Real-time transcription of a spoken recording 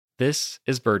This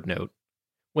is BirdNote.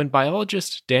 When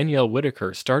biologist Danielle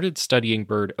Whitaker started studying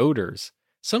bird odors,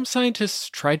 some scientists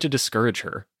tried to discourage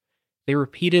her. They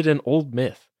repeated an old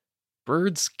myth: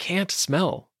 birds can't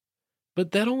smell.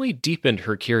 But that only deepened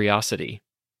her curiosity.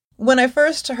 When I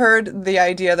first heard the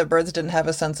idea that birds didn't have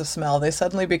a sense of smell, they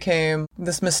suddenly became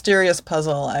this mysterious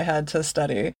puzzle I had to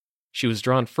study. She was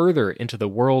drawn further into the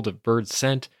world of bird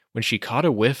scent when she caught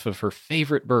a whiff of her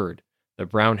favorite bird, the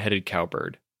brown-headed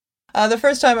cowbird. The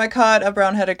first time I caught a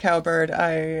brown-headed cowbird,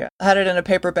 I had it in a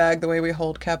paper bag the way we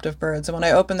hold captive birds. And when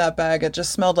I opened that bag, it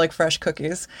just smelled like fresh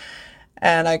cookies.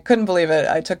 And I couldn't believe it.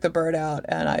 I took the bird out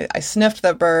and I sniffed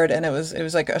that bird, and it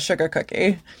was like a sugar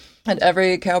cookie. And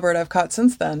every cowbird I've caught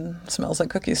since then smells like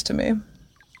cookies to me.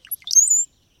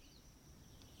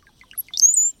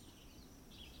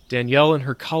 Danielle and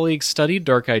her colleagues studied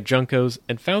dark-eyed juncos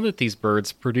and found that these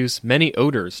birds produce many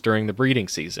odors during the breeding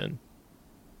season.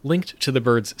 Linked to the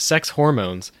bird's sex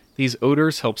hormones, these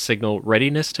odors help signal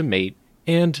readiness to mate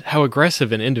and how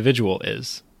aggressive an individual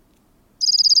is.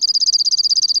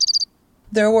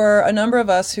 There were a number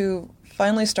of us who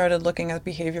finally started looking at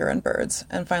behavior in birds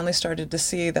and finally started to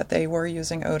see that they were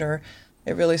using odor.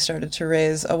 It really started to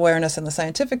raise awareness in the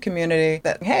scientific community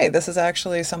that, hey, this is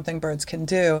actually something birds can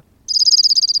do.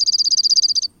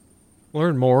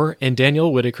 Learn more in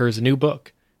Danielle Whitaker's new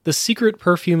book, The Secret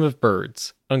Perfume of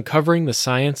Birds: Uncovering the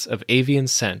Science of Avian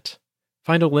Scent.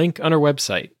 Find a link on our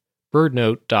website,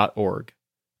 birdnote.org.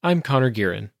 I'm Connor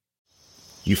Gearin.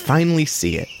 You finally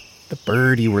see it, the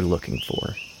bird you were looking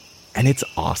for. And it's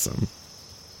awesome.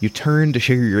 You turn to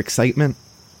share your excitement,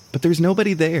 but there's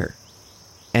nobody there.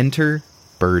 Enter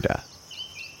Birda.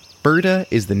 Birda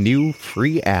is the new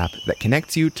free app that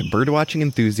connects you to birdwatching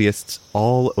enthusiasts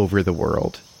all over the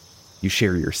world. You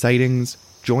share your sightings,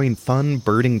 join fun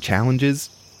birding challenges,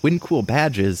 win cool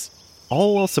badges,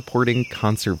 all while supporting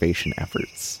conservation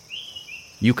efforts.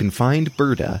 You can find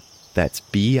Birda, that's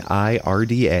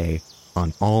BIRDA,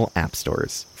 on all app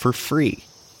stores for free.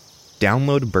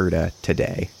 Download Birda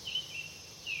today.